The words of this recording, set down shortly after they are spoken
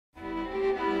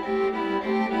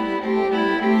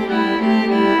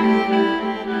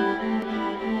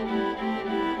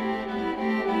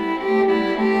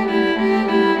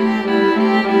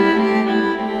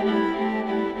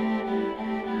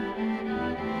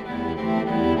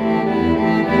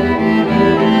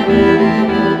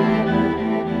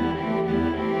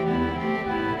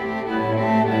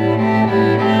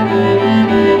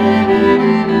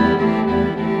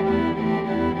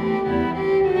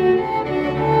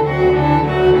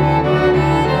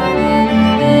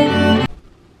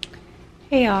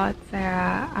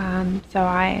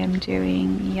am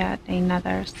doing yet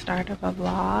another start of a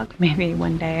vlog. Maybe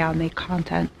one day I'll make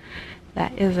content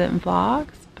that isn't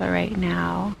vlogs, but right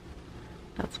now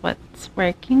that's what's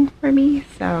working for me,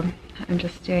 so I'm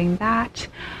just doing that.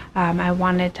 I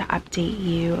wanted to update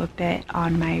you a bit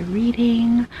on my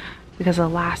reading because the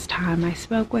last time I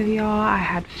spoke with y'all I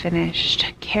had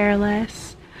finished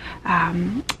Careless.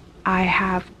 I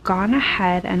have gone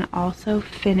ahead and also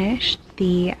finished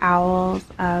The Owls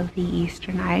of the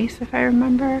Eastern Ice, if I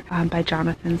remember, by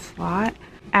Jonathan Slott,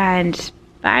 and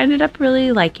I ended up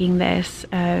really liking this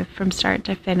from start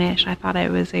to finish. I thought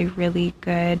it was a really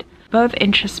good, both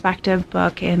introspective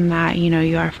book in that, you know,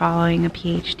 you are following a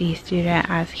PhD student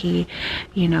as he,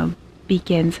 you know,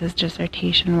 begins his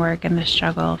dissertation work and the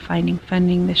struggle of finding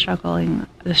funding, the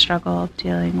struggle of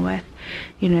dealing with,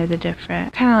 you know, the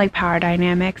different kind of like power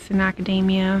dynamics in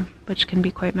academia, which can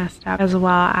be quite messed up, as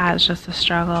well as just the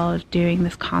struggle of doing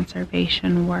this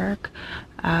conservation work,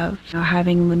 of, you know,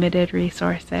 having limited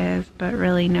resources but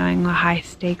really knowing the high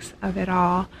stakes of it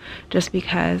all, just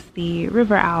because the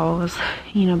river owls,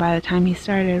 you know, by the time he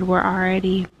started were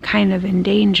already kind of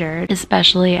endangered,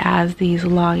 especially as these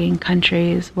logging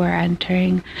countries were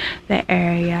entering the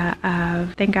area of,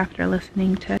 I think after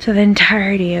listening to the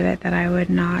entirety of it that I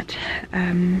would not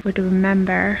would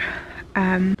remember,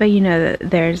 but you know,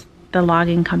 there's the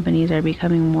logging companies are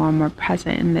becoming more and more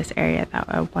present in this area that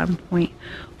at one point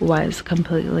was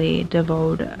completely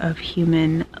devoid of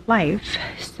human life.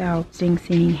 So seeing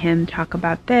him talk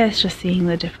about this, just seeing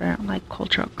the different like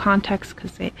cultural context,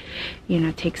 because it, you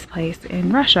know, takes place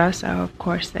in Russia, so of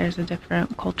course there's a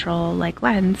different cultural like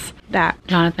lens that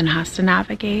Jonathan has to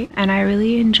navigate, and I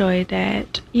really enjoyed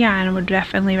it. Yeah, and I would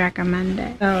definitely recommend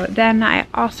it. So then I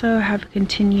also have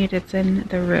continued, it's in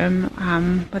the room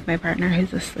with my partner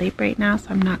who's asleep right now, so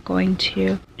I'm not going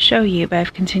to show you, but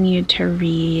I've continued to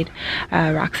read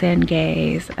Roxane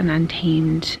Gay's An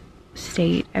Untamed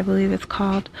State, I believe it's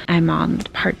called. I'm on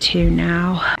part 2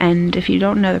 now, and if you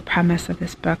don't know the premise of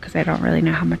this book, because I don't really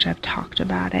know how much I've talked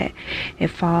about it, it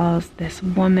follows this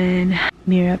woman,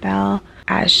 Mirabelle,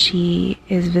 as she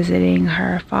is visiting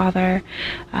her father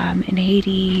in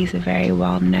Haiti. He's a very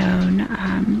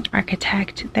well-known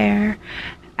architect there,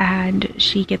 and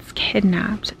she gets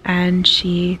kidnapped, and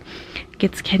she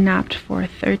gets kidnapped for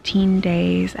 13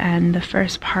 days, and the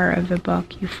first part of the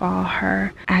book you follow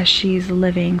her as she's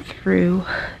living through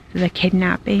the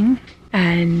kidnapping,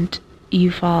 and you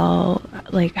follow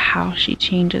like how she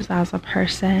changes as a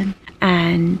person.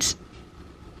 And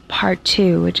part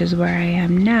 2, which is where I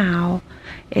am now,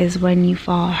 is when you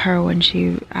follow her when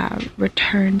she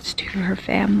returns to her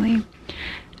family.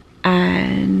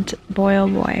 And boy oh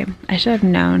boy, I should have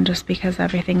known, just because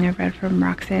everything I've read from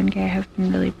Roxane Gay has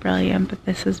been really brilliant, but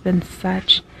this has been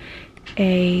such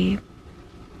a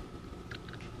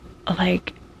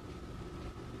like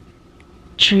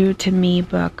true to me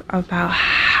book about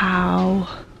how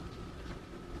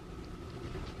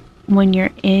when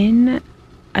you're in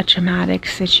a traumatic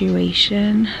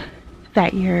situation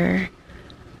that you're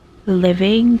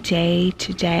living day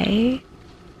to day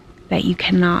that you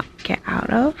cannot get out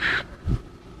of,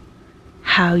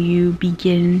 how you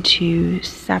begin to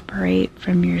separate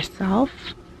from yourself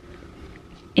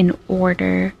in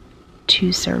order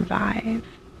to survive.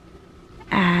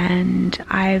 And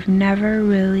I've never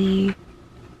really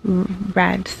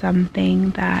read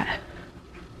something that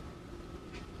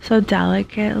so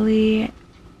delicately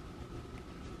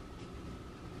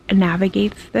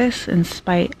navigates this in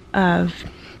spite of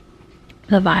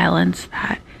the violence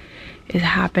that is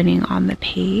happening on the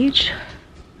page,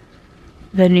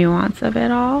 the nuance of it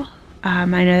all. I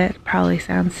know that probably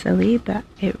sounds silly, but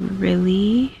it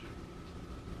really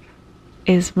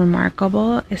is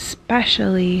remarkable,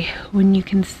 especially when you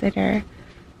consider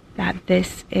that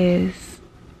this is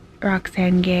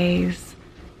Roxane Gay's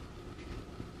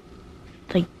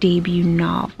like debut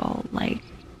novel. Like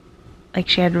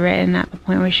she had written, at the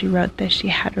point where she wrote this, she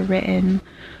had written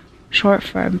short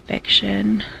form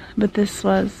fiction, but this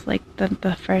was like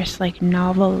the first like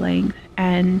novel length,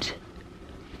 and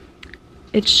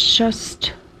it's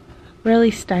just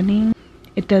really stunning.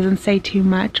 It doesn't say too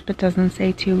much but doesn't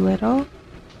say too little.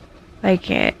 Like,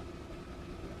 it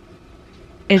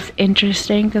is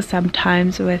interesting because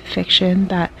sometimes with fiction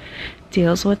that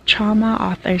deals with trauma,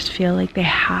 authors feel like they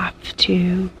have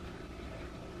to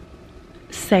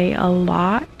say a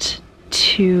lot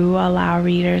to allow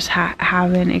readers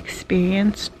haven't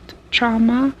experienced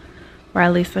trauma, or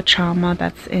at least the trauma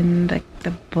that's in the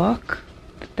book,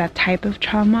 that type of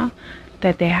trauma,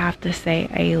 that they have to say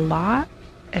a lot,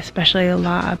 especially a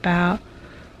lot about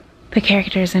the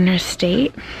characters in her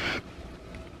state.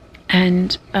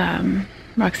 And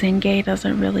Roxane Gay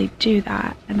doesn't really do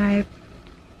that, and I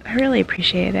really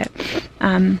appreciate it.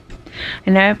 I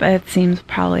know it seems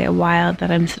probably a while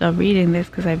that I'm still reading this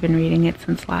because I've been reading it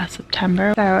since last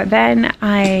September. So then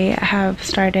I have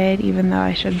started, even though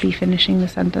I should be finishing the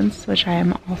sentence, which I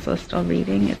am also still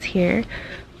reading. It's here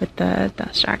with the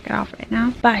dust jacket off right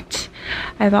now. But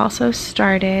I've also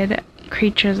started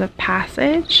Creatures of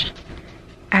Passage,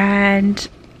 and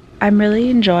I'm really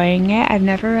enjoying it. I've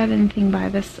never read anything by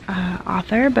this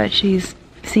author, but she's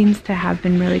seems to have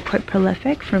been really quite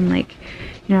prolific from, like,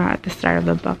 you know, at the start of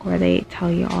the book where they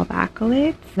tell you all the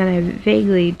accolades. Then I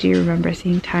vaguely do remember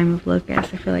seeing Time of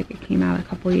Lucas. I feel like it came out a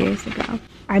couple years ago.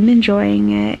 I'm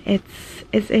enjoying it.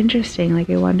 It's interesting.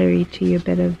 Like, I want to read to you a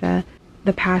bit of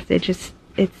the passage.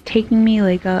 It's taking me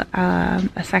like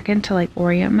a second to like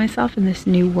orient myself in this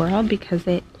new world, because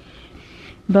it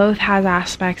both has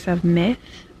aspects of myth,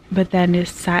 but then is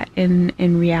set in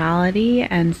reality,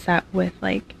 and set with,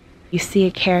 like, you see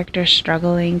a character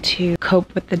struggling to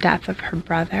cope with the death of her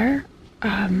brother,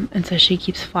 and so she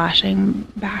keeps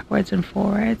flashing backwards and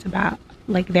forwards about,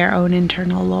 like, their own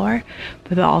internal lore,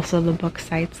 but also the book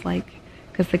cites, like,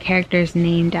 because the character is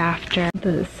named after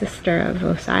the sister of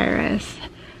Osiris,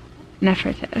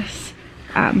 Nefertis,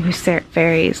 who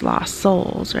ferries lost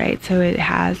souls, right? So it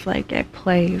has, like, it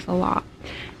plays a lot.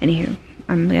 Anywho,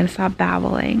 I'm gonna stop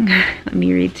babbling. Let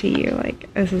me read to you.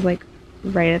 Like, this is like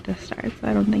right at the start, so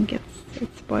I don't think it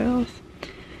spoils.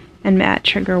 And that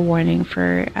trigger warning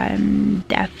for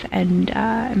death and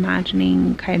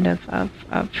imagining kind of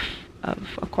a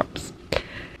corpse.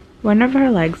 One of her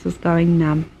legs was going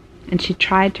numb, and she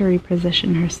tried to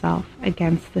reposition herself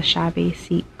against the shabby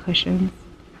seat cushions.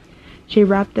 She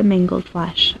rubbed the mangled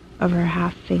flesh of her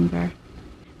half finger.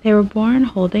 They were born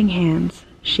holding hands,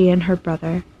 she and her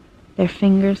brother, their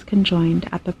fingers conjoined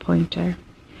at the pointer,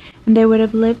 and they would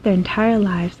have lived their entire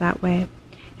lives that way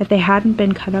if they hadn't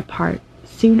been cut apart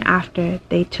soon after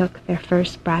they took their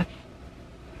first breath.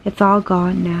 It's all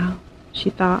gone now, she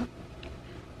thought.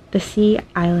 The sea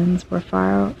islands were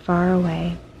far, far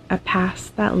away, a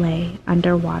past that lay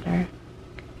under water.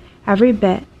 Every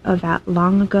bit of that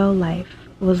long-ago life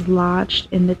was lodged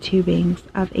in the tubings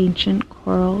of ancient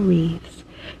coral reefs,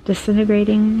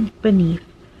 disintegrating beneath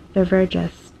the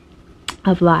verges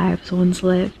of lives once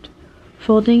lived,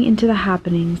 folding into the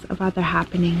happenings of other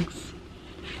happenings.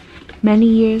 Many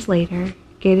years later,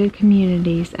 gated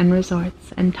communities and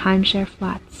resorts and timeshare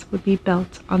flats would be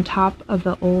built on top of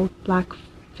the old black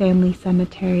family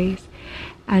cemeteries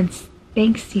and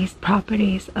bank-seized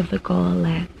properties of the Gola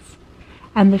lands,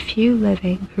 and the few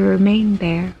living who remained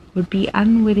there would be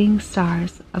unwitting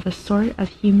stars of a sort of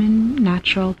human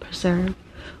natural preserve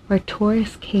where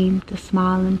tourists came to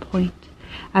smile and point,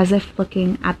 as if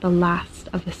looking at the last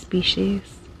of a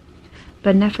species.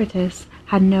 But Nefertis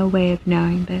had no way of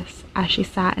knowing this as she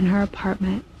sat in her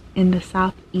apartment in the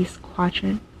southeast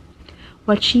quadrant.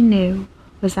 What she knew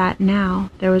was that now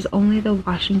there was only the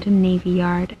Washington Navy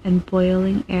Yard and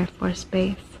boiling Air Force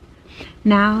Base.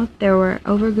 Now there were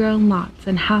overgrown lots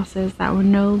and houses that were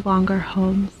no longer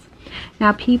homes.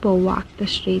 Now people walked the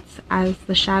streets as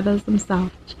the shadows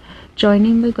themselves,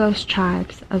 joining the ghost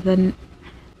tribes of the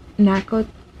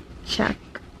Nacotchek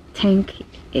Tank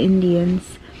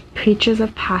Indians, creatures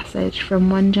of passage from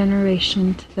one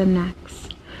generation to the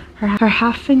next. Her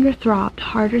half-finger throbbed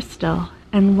harder still,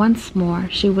 and once more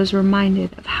she was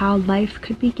reminded of how life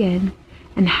could begin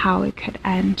and how it could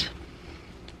end.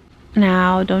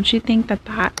 Now, don't you think that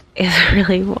that is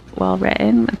really well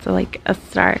written? It's like a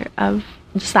start of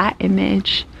just that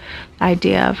image, the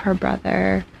idea of her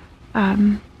brother,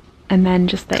 and then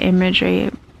just the imagery.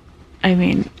 I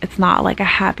mean, it's not like a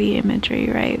happy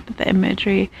imagery, right? But the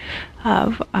imagery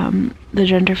of the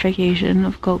gentrification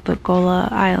of the Gola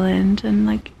Island, and,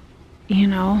 like, you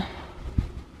know,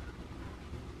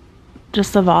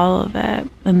 just of all of it.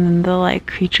 And then the, like,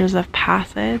 creatures of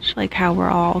passage, like how we're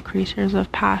all creatures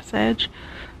of passage,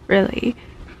 really.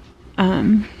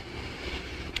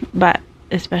 But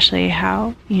especially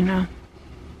how, you know,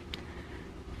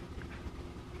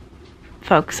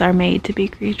 folks are made to be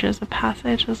creatures of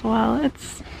passage as well.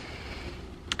 It's,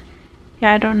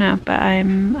 yeah, I don't know, but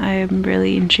I'm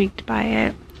really intrigued by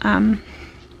it, and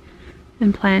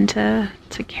plan to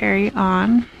carry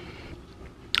on.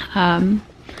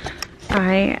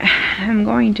 I am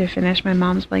going to finish my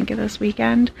mom's blanket this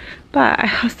weekend, but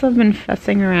I also have been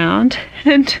fussing around,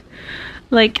 and,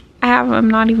 like, I'm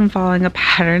not even following a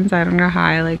pattern, so I don't know how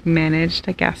I, like, managed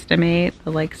to guesstimate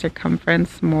the, like,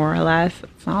 circumference, more or less.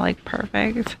 It's not, like,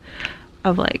 perfect,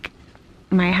 of, like,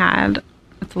 my head.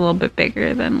 It's a little bit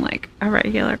bigger than, like, a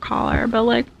regular collar, but,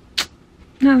 like, that's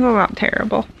not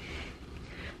terrible.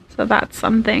 So that's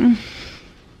something.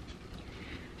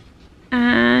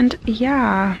 And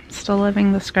yeah, still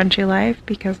living the scrunchy life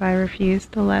because I refuse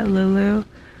to let Lulu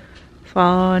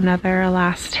swallow another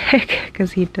elastic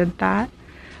because he did that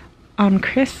on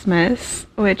Christmas,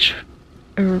 which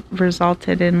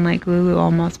resulted in like Lulu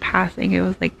almost passing. It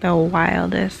was like the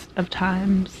wildest of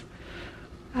times.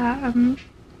 But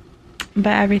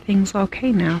everything's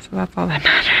okay now, so that's all that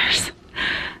matters.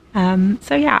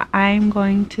 So yeah, I'm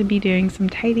going to be doing some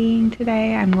tidying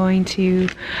today. I'm going to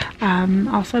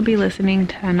also be listening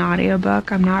to an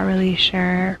audiobook. I'm not really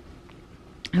sure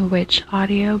which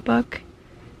audiobook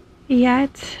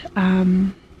yet.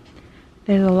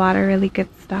 There's a lot of really good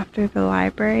stuff through the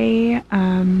library.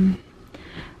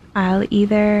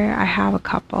 I have a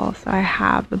couple. So I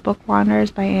have The Book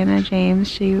Wanderers by Anna James.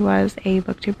 She was a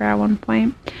booktuber at one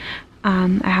point.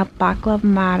 I have Black Love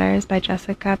Matters by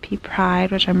Jessica P. Pride,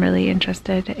 which I'm really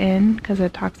interested in because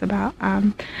it talks about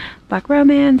Black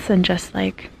romance and just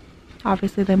like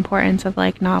obviously the importance of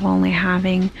like not only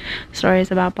having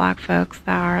stories about Black folks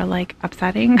that are like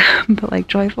upsetting but like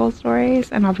joyful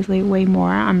stories, and obviously way more.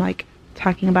 I'm like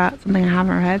talking about something I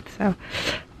haven't read. So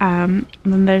and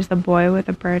then there's The Boy with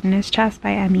a Bird in His Chest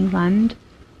by Emmy Lund.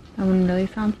 That one really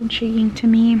sounds intriguing to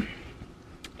me.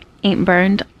 Ain't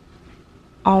Burned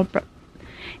All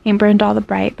the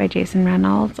Bright by Jason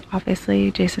Reynolds.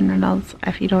 Obviously, Jason Reynolds,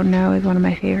 if you don't know, is one of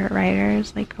my favorite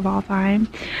writers, like, of all time.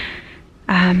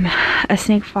 A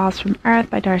Snake Falls from Earth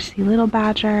by Darcy Little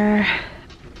Badger.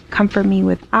 Comfort Me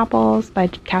with Apples by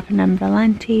Catherine M.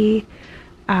 Valenti.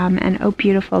 And Oh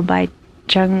Beautiful by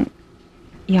Jung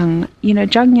Young. You know,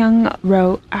 Jung Young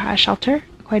wrote Shelter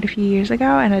quite a few years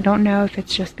ago, and I don't know if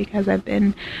it's just because I've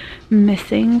been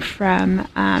missing from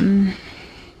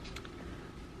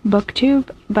BookTube,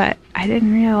 but I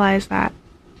didn't realize that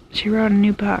she wrote a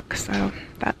new book, so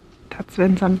that's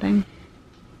been something.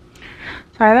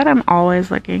 Sorry that I'm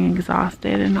always looking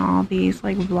exhausted in all these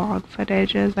like vlog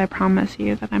footages. I promise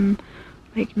you that I'm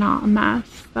like not a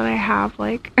mess, that I have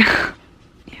like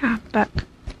yeah, but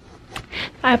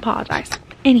I apologize.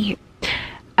 Anywho,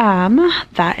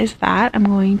 that is that. I'm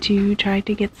going to try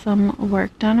to get some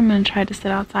work done. I'm going to try to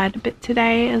sit outside a bit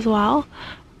today as well.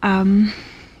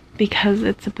 Because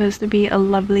it's supposed to be a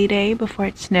lovely day before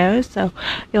it snows, so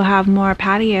you'll have more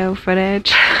patio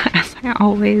footage as I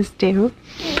always do.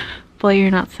 Hopefully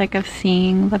you're not sick of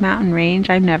seeing the mountain range.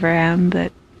 I never am,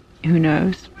 but who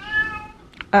knows.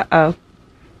 Uh-oh.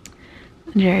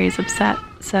 Jerry's upset,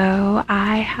 so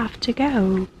I have to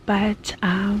go, but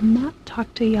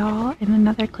talk to y'all in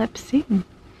another clip soon.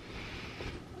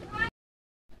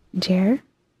 Jer,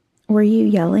 were you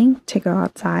yelling to go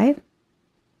outside?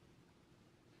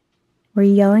 Were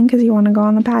you yelling because you want to go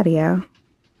on the patio?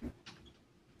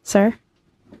 Sir,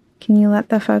 can you let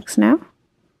the folks know?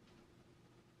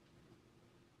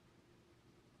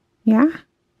 Yeah?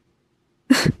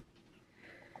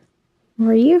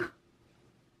 Were you?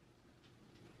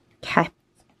 Okay.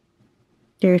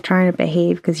 You're trying to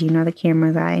behave because you know the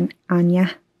camera's on ya.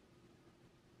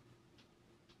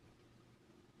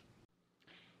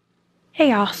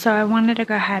 Hey y'all, so I wanted to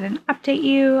go ahead and update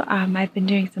you. I've been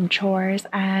doing some chores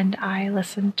and I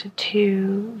listened to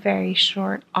 2 very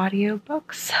short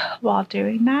audiobooks while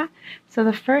doing that. So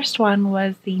the first one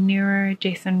was the newer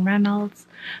Jason Reynolds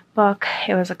book.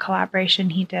 It was a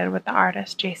collaboration he did with the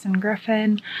artist Jason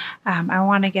Griffin. I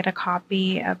want to get a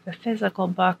copy of the physical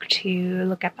book to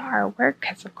look at the artwork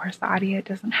because of course the audio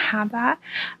doesn't have that.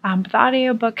 But the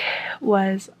audiobook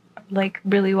was like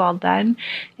really well done.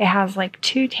 It has like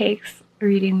 2 takes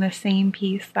reading the same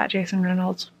piece that Jason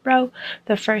Reynolds wrote.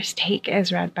 The first take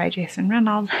is read by Jason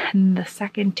Reynolds, and the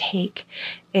second take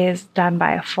is done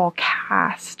by a full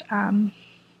cast,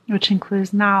 which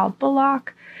includes Niall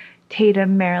Bullock,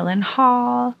 Tatum Marilyn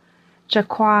Hall,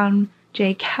 Jaquan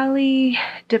J. Kelly,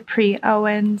 Dupree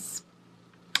Owens,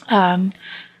 and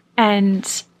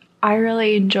I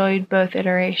really enjoyed both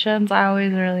iterations. I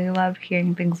always really love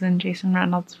hearing things in Jason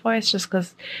Reynolds' voice just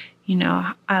because, you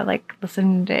know, I like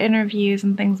listening to interviews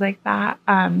and things like that.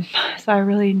 So I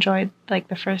really enjoyed like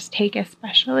the first take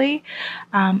especially.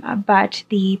 But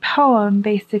the poem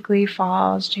basically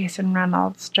follows Jason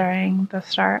Reynolds during the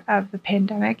start of the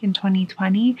pandemic in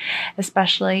 2020,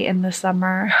 especially in the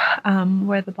summer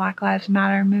where the Black Lives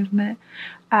Matter movement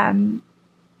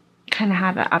kind of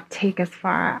had an uptick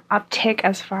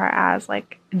as far as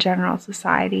like general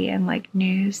society and like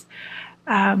news,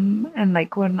 and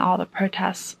like when all the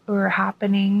protests were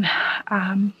happening,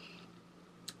 a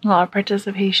lot of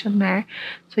participation there.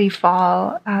 So you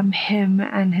follow him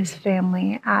and his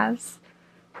family as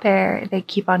they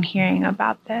keep on hearing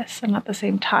about this, and at the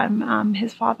same time,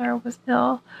 his father was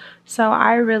ill. So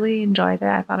I really enjoyed it.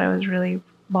 I thought it was really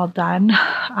well done.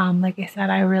 Like I said,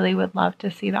 I really would love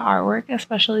to see the artwork,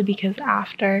 especially because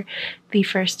after the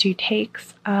first 2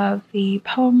 takes of the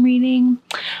poem reading,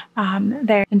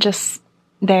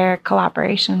 their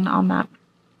collaboration on that.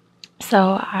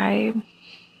 So I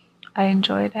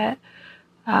enjoyed it.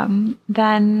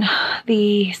 Then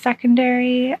the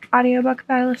secondary audiobook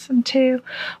that I listened to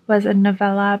was a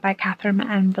novella by Catherine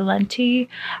M. Valenti.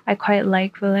 I quite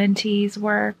like Valenti's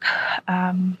work.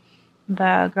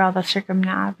 The Girl That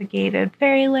Circumnavigated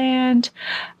Fairyland,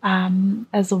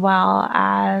 as well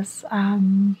as I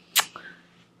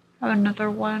have another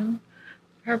one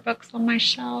of her books on my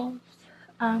shelves.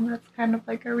 That's kind of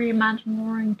like a reimagined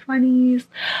Roaring Twenties.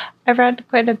 I've read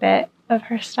quite a bit of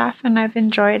her stuff and I've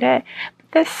enjoyed it.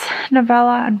 But this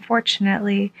novella,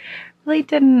 unfortunately, really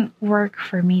didn't work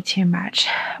for me too much.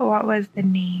 What was the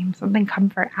name? Something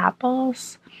Comfort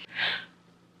Apples?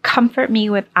 Comfort Me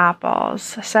with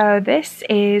Apples. So this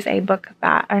is a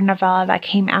novella that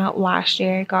came out last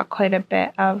year. It got quite a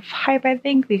bit of hype, I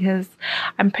think, because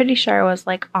I'm pretty sure it was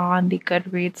like on the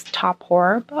Goodreads top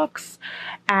horror books.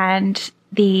 And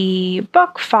the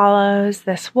book follows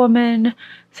this woman,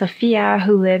 Sophia,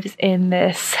 who lives in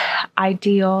this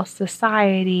ideal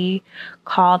society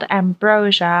called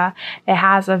Ambrosia. It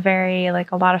has a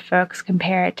lot of folks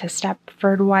compare it to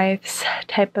Stepford Wives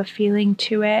type of feeling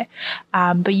to it.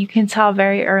 But you can tell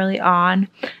very early on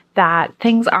that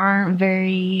things aren't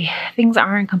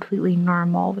completely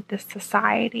normal with this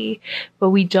society, but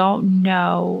we don't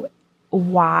know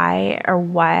why or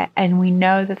what. And we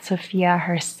know that Sophia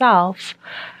herself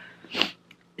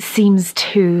seems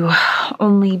to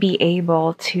only be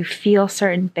able to feel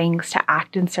certain things, to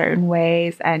act in certain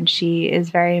ways, and she is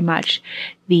very much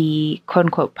the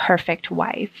quote-unquote perfect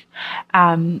wife.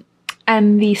 And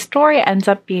the story ends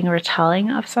up being a retelling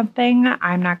of something.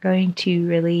 I'm not going to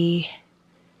really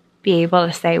be able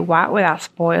to say what without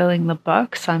spoiling the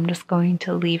book, so I'm just going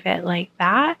to leave it like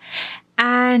that.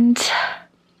 And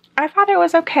I thought it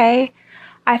was okay.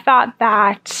 I thought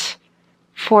that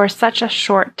for such a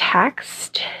short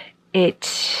text,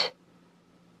 it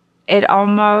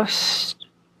almost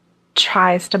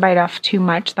tries to bite off too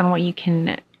much than what you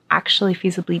can actually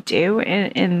feasibly do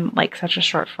in like such a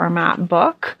short format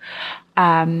book.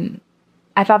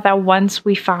 I thought that once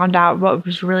we found out what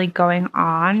was really going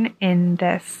on in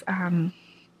this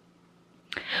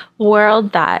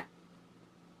world, that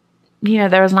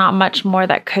there was not much more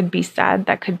that could be said,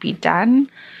 that could be done.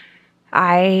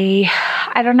 I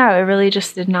don't know. It really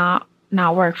just did not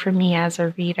work for me as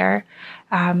a reader.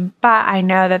 But I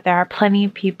know that there are plenty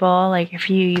of people, like if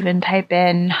you even type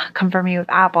in Comfort Me with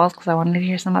Apples, because I wanted to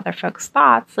hear some other folks'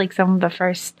 thoughts, like some of the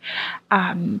first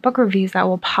book reviews that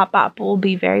will pop up will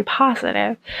be very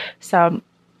positive. So,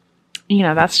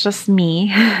 that's just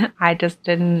me. I just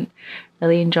didn't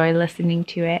really enjoy listening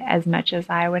to it as much as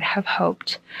I would have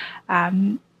hoped.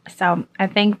 So I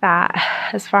think that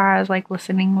as far as like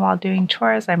listening while doing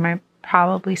chores, I might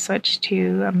probably switch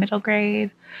to a middle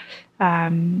grade,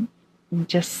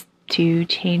 just to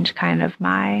change kind of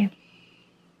my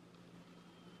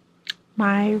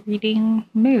reading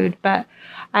mood. But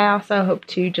I also hope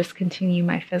to just continue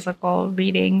my physical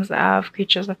readings of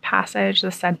Creatures of Passage,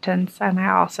 The Sentence, and I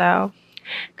also,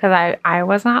 because I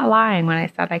was not lying when I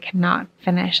said I cannot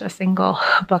finish a single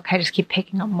book. I just keep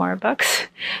picking up more books.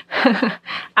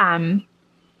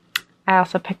 I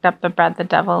also picked up The Bread the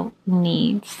Devil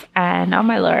Needs, and oh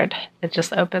my lord, it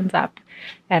just opens up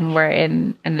and we're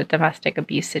in a domestic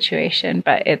abuse situation,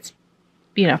 but it's,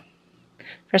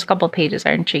 first couple of pages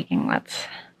are intriguing.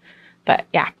 But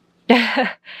yeah.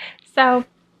 So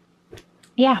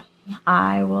yeah,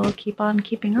 I will keep on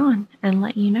keeping on and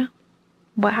let you know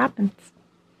what happens.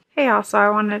 Hey, also, I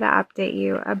wanted to update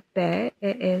you a bit.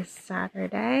 It is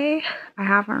Saturday. I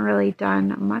haven't really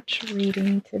done much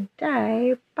reading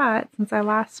today, but since I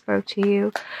last spoke to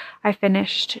you, I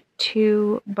finished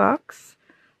 2 books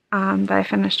that I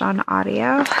finished on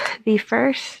audio. The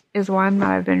first is one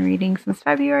that I've been reading since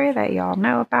February that y'all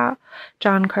know about,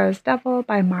 John Crow's Devil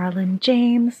by Marlon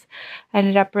James. I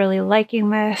ended up really liking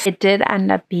this. It did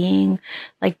end up being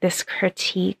like this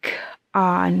critique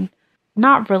on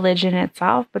not religion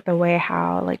itself, but the way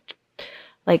how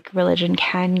like religion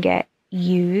can get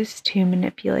used to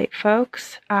manipulate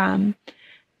folks. And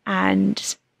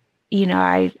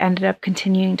I ended up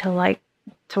continuing to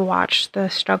watch the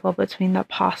struggle between the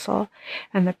apostle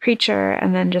and the preacher,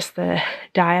 and then just the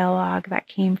dialogue that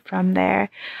came from there.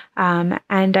 And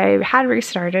I had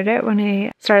restarted it when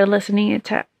I started listening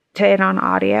to to it on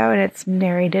audio, and it's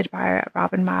narrated by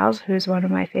Robin Miles, who's one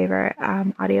of my favorite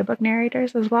audiobook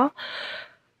narrators as well.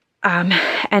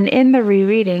 And in the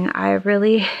rereading, I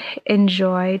really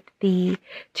enjoyed the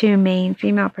two main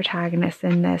female protagonists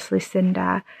in this,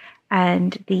 Lucinda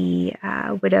and the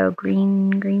widow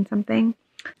Green something.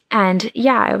 And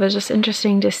yeah, it was just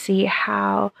interesting to see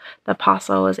how the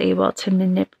apostle was able to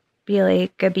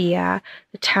manipulate Gibeah,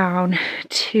 the town,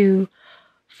 to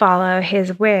follow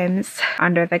his whims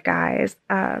under the guise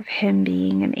of him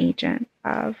being an agent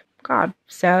of God.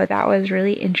 So that was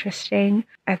really interesting.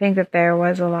 I think that there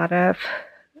was a lot of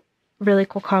really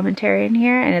cool commentary in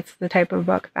here, and it's the type of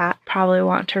book that I probably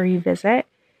want to revisit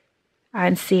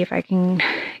and see if I can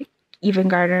even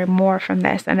garner more from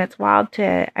this. And it's wild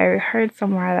I heard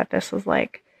somewhere that this was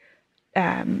like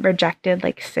rejected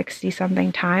like 60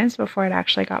 something times before it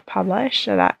actually got published.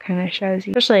 So that kind of shows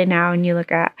you, especially now when you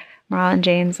look at Marlon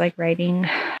James like writing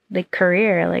like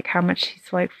career, like how much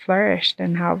he's like flourished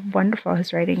and how wonderful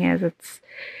his writing is.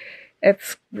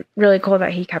 It's really cool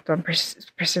that he kept on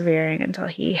persevering until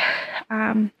he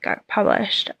got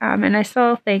published. And I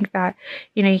still think that,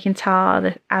 you can tell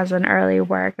that as an early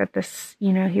work that this,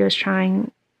 he was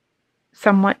trying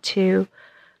somewhat to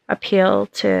appeal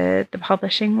to the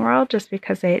publishing world just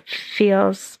because it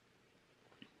feels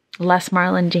less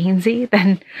Marlon Jamesy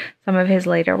than some of his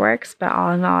later works. But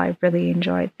all in all, I really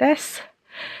enjoyed this.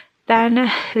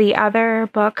 Then the other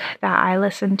book that I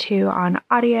listened to on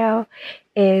audio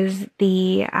is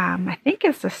the, I think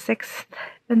it's the 6th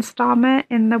installment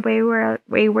in the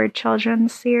Wayward Children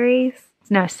series.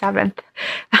 No, 7th.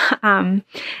 And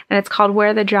it's called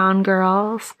Where the Drowned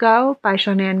Girls Go by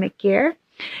Shonan McGeer.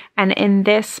 And in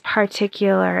this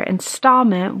particular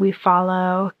installment, we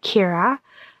follow Kira.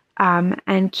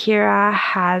 And Kira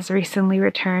has recently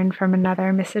returned from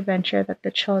another misadventure that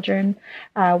the children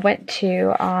went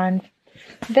to on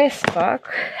this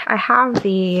book. I have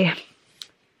the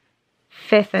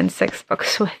 5th and 6th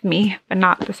books with me, but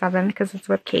not the 7th because it's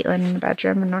with Caitlin in the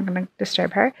bedroom. I'm not going to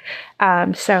disturb her.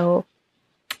 So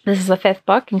this is the 5th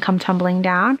book, and Come Tumbling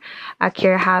Down.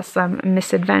 Kira has some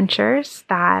misadventures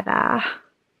that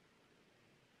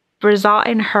result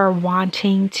in her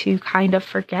wanting to kind of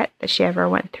forget that she ever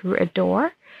went through a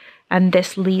door. And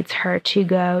this leads her to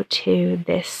go to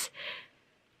this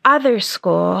other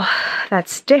school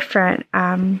that's different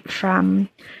from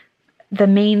the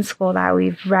main school that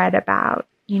we've read about,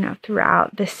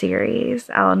 throughout the series,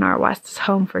 Eleanor West's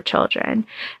Home for Children.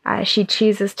 She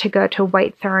chooses to go to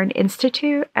Whitethorn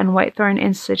Institute, and Whitethorn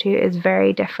Institute is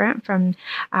very different from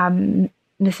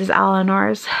Mrs.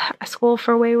 Eleanor's School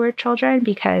for Wayward Children,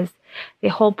 because the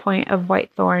whole point of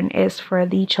Whitethorn is for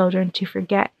the children to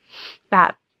forget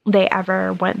that they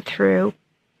ever went through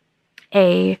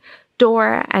a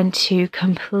door and to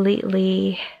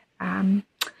completely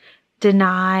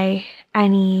deny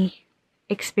any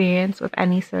experience with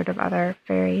any sort of other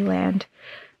fairyland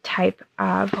type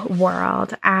of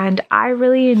world. And I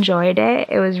really enjoyed it.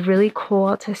 It was really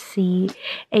cool to see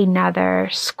another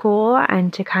school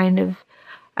and to kind of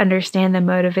understand the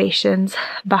motivations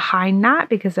behind that,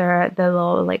 because there are the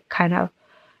little like kind of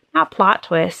not plot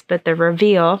twist, but the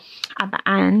reveal at the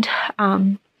end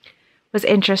was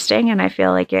interesting, and I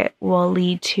feel like it will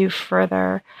lead to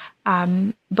further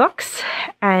books.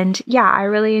 And yeah, I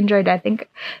really enjoyed it. I think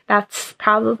that's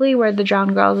probably Where the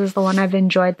Drowned Girls is the one I've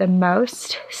enjoyed the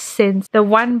most since the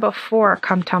one before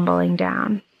Come Tumbling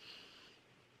Down,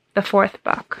 the 4th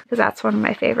book, because that's one of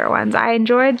my favorite ones. I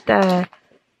enjoyed the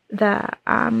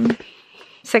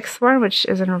 6th one, which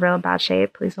is in a real bad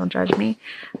shape. Please don't judge me.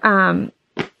 Yeah,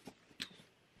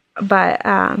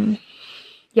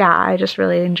 I just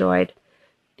really enjoyed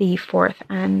the 4th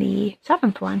and the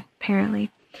 7th one,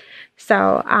 apparently.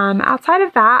 So outside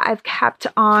of that, I've kept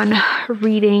on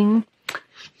reading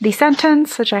The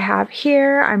Sentence, which I have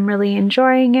here. I'm really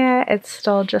enjoying it. It's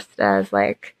still just as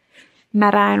like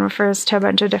meta and refers to a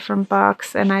bunch of different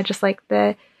books, and I just like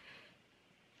the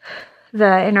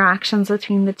interactions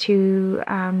between the two,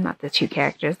 not the two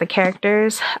characters, the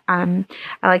characters. I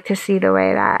like to see the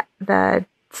way that the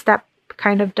step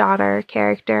kind of daughter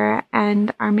character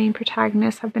and our main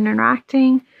protagonist have been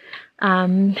interacting.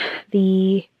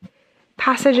 The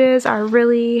passages are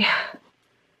really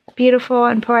beautiful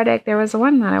and poetic. There was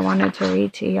one that I wanted to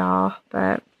read to y'all,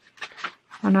 but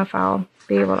I don't know if I'll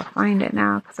be able to find it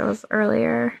now because it was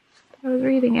earlier I was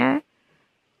reading it.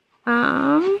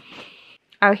 Oh,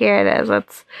 here it is.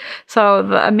 So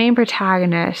the main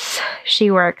protagonist, she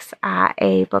works at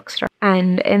a bookstore,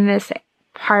 and in this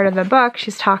part of the book,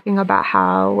 she's talking about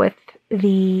how with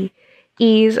the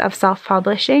ease of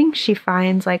self-publishing, she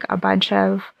finds like a bunch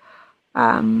of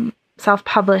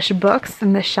self-published books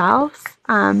in the shelves.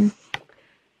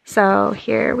 So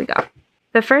here we go.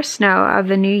 The first snow of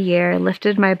the new year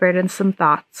lifted my burdensome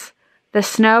thoughts. The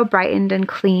snow brightened and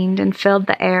cleaned and filled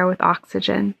the air with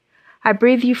oxygen. I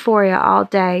breathed euphoria all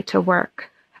day to work.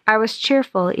 I was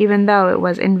cheerful even though it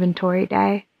was inventory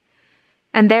day.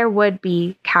 And there would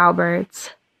be cowbirds.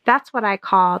 That's what I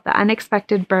call the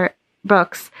unexpected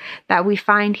books that we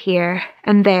find here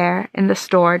and there in the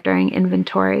store during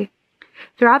inventory.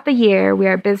 Throughout the year, we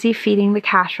are busy feeding the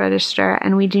cash register,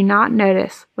 and we do not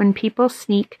notice when people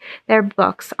sneak their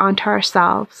books onto our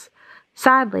shelves.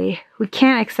 Sadly, we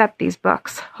can't accept these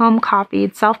books,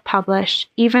 home-copied, self-published,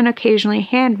 even occasionally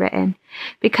handwritten,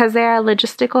 because they are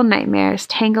logistical nightmares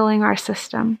tangling our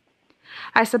system.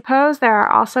 I suppose there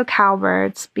are also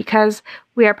cowbirds because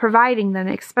we are providing them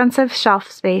expensive shelf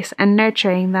space and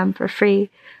nurturing them for free,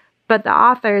 but the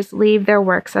authors leave their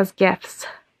works as gifts.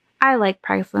 I like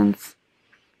presents.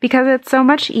 Because it's so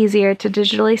much easier to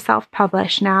digitally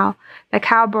self-publish now, the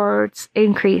cowbirds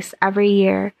increase every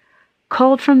year.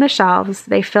 Culled from the shelves,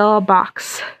 they fill a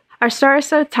box. Our store is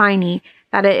so tiny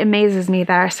that it amazes me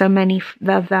there are so many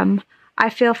of them. I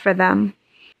feel for them.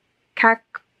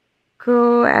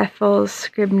 Kaku Ethel's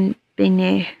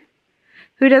Scribnine.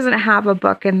 Who doesn't have a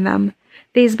book in them?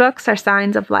 These books are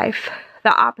signs of life.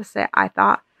 The opposite, I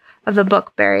thought, of the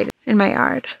book buried in my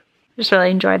yard. Just really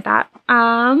enjoyed that.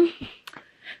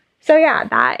 So yeah,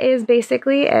 that is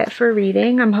basically it for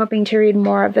reading. I'm hoping to read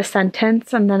more of the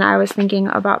sentence, and then I was thinking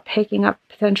about picking up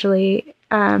potentially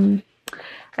a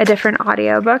different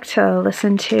audiobook to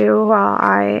listen to while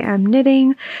I am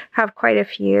knitting. I have quite a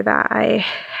few that I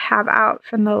have out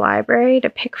from the library to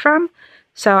pick from.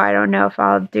 So I don't know if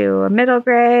I'll do a middle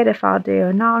grade, if I'll do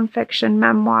a nonfiction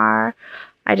memoir.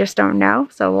 I just don't know.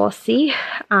 So we'll see.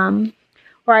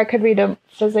 Or I could read a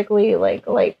physically like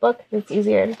light book. It's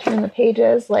easier to turn the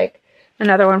pages. Like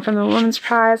another one from the Women's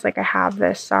Prize. Like I have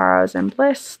this Sorrows and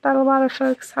Bliss that a lot of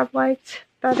folks have liked.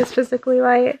 That is physically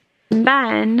light. And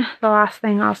then the last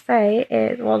thing I'll say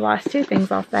is, well, the last two things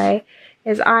I'll say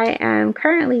is I am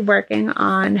currently working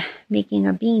on making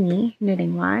a beanie,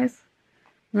 knitting wise.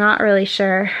 I'm not really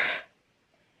sure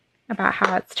about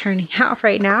how it's turning out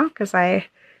right now because I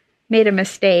made a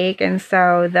mistake, and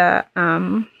so the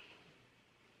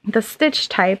stitch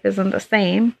type isn't the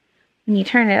same when you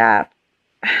turn it up,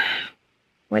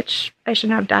 which I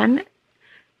shouldn't have done,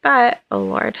 but oh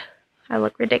Lord, I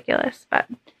look ridiculous. But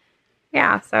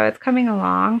yeah, so it's coming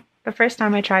along. The first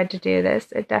time I tried to do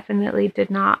this, it definitely did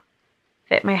not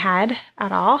fit my head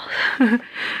at all.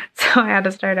 So I had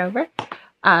to start over.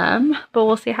 But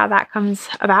we'll see how that comes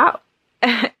about.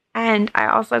 And I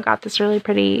also got this really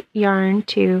pretty yarn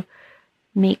to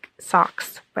make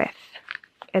socks with.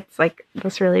 It's like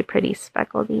this really pretty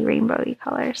speckledy, rainbowy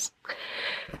colors.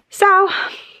 So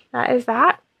that is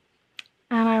that.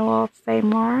 And I will say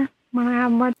more when I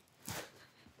have more.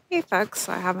 Hey folks,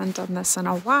 I haven't done this in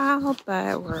a while,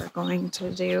 but we're going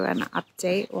to do an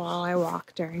update while I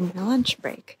walk during my lunch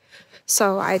break.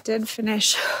 So I did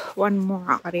finish one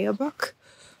more audiobook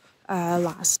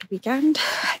last weekend.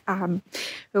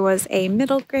 It was a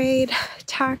middle grade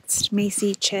text,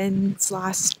 Macy Chin's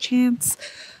Last Chance,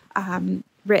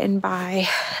 written by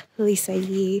Lisa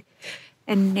Yee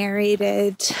and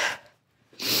narrated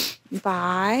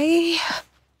by,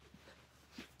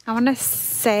 I want to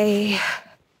say,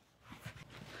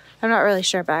 I'm not really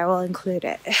sure, but I will include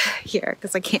it here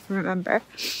because I can't remember.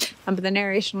 But the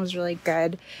narration was really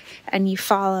good. And you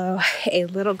follow a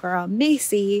little girl,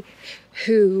 Macy,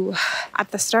 who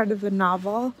at the start of the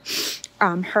novel,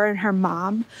 her and her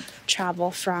mom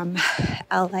travel from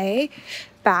LA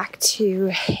back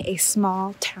to a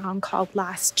small town called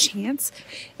Last Chance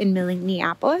in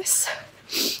Minneapolis.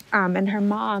 And her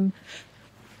mom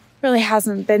really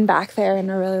hasn't been back there in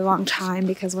a really long time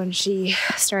because when she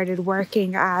started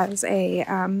working as a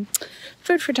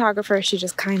food photographer, she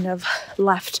just kind of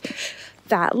left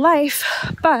that life.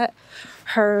 But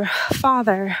her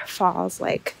father falls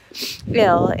like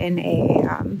ill in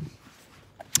a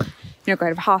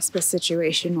kind of hospice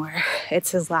situation where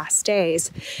it's his last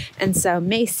days. And so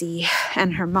Macy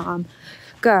and her mom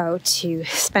go to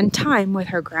spend time with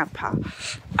her grandpa.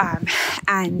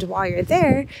 And while you're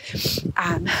there,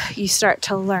 you start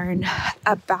to learn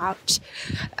about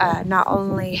not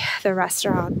only the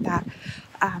restaurant that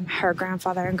her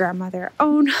grandfather and grandmother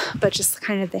own, but just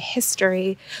kind of the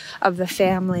history of the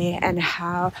family and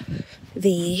how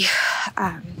the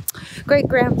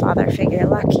great-grandfather figure,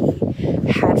 Lucky,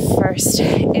 had first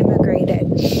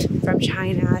immigrated from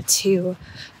China to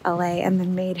LA and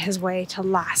then made his way to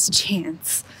Last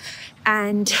Chance.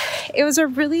 And it was a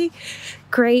really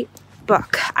great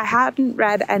book. I hadn't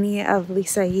read any of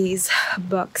Lisa Yee's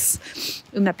books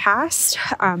in the past,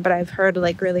 but I've heard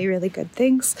like really, really good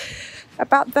things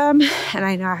about them. And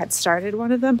I know I had started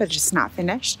one of them, but just not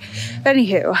finished. But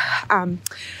anywho,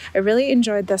 I really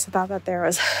enjoyed this. I thought that there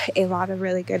was a lot of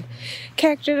really good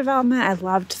character development. I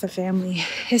loved the family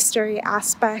history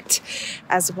aspect,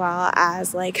 as well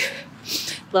as like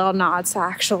little nods to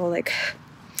actual like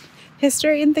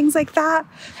history and things like that.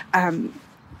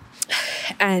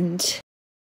 And